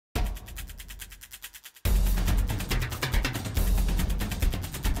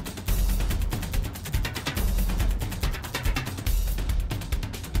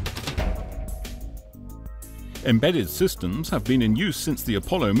Embedded systems have been in use since the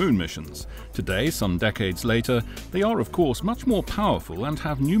Apollo moon missions. Today, some decades later, they are of course much more powerful and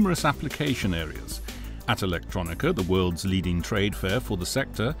have numerous application areas. At Electronica, the world's leading trade fair for the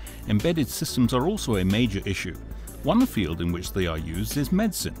sector, embedded systems are also a major issue. One field in which they are used is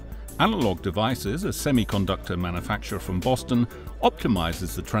medicine. Analog Devices, a semiconductor manufacturer from Boston,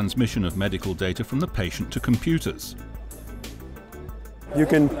 optimizes the transmission of medical data from the patient to computers. You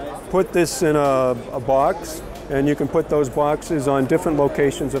can put this in a box, and you can put those boxes on different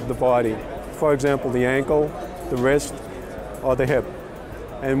locations of the body. For example, the ankle, the wrist, or the hip.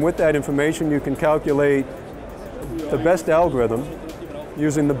 And with that information, you can calculate the best algorithm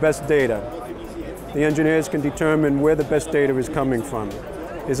using the best data. The engineers can determine where the best data is coming from.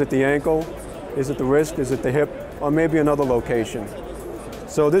 Is it the ankle? Is it the wrist? Is it the hip? Or maybe another location.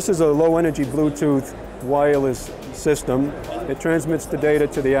 So this is a low-energy Bluetooth wireless system. It transmits the data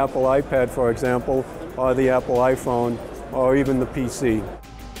to the Apple iPad, for example, or the Apple iPhone, or even the PC.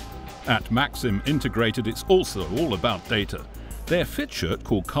 At Maxim Integrated, it's also all about data. Their fit shirt,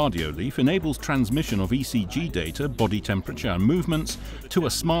 called CardioLeaf, enables transmission of ECG data, body temperature and movements, to a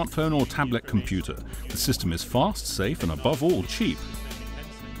smartphone or tablet computer. The system is fast, safe and above all cheap.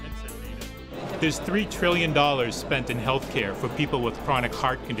 There's $3 trillion spent in healthcare for people with chronic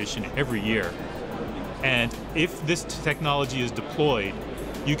heart condition every year. And if this technology is deployed,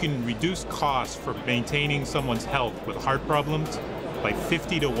 you can reduce costs for maintaining someone's health with heart problems by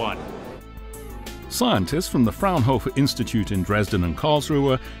 50 to 1. Scientists from the Fraunhofer Institute in Dresden and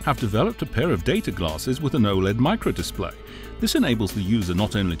Karlsruhe have developed a pair of data glasses with an OLED microdisplay. This enables the user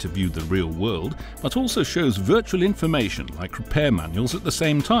not only to view the real world, but also shows virtual information like repair manuals at the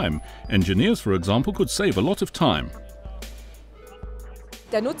same time. Engineers, for example, could save a lot of time.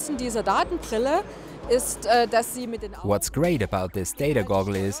 Der Nutzen dieser Datenbrille ist, dass Sie mit den Augen. What's great about this data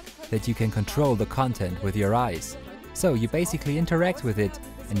goggle is that you can control the content with your eyes. So you basically interact with it,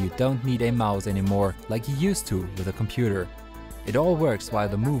 and you don't need a mouse anymore like you used to with a computer. It all works via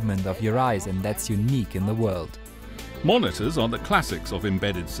the movement of your eyes, and that's unique in the world. Monitors are the classics of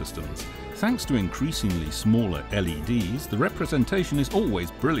embedded systems. Thanks to increasingly smaller LEDs, the representation is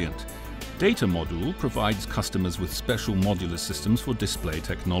always brilliant. Data Module provides customers with special modular systems for display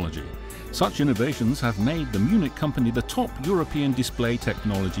technology. Such innovations have made the Munich company the top European display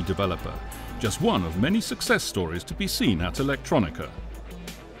technology developer. Just one of many success stories to be seen at Electronica.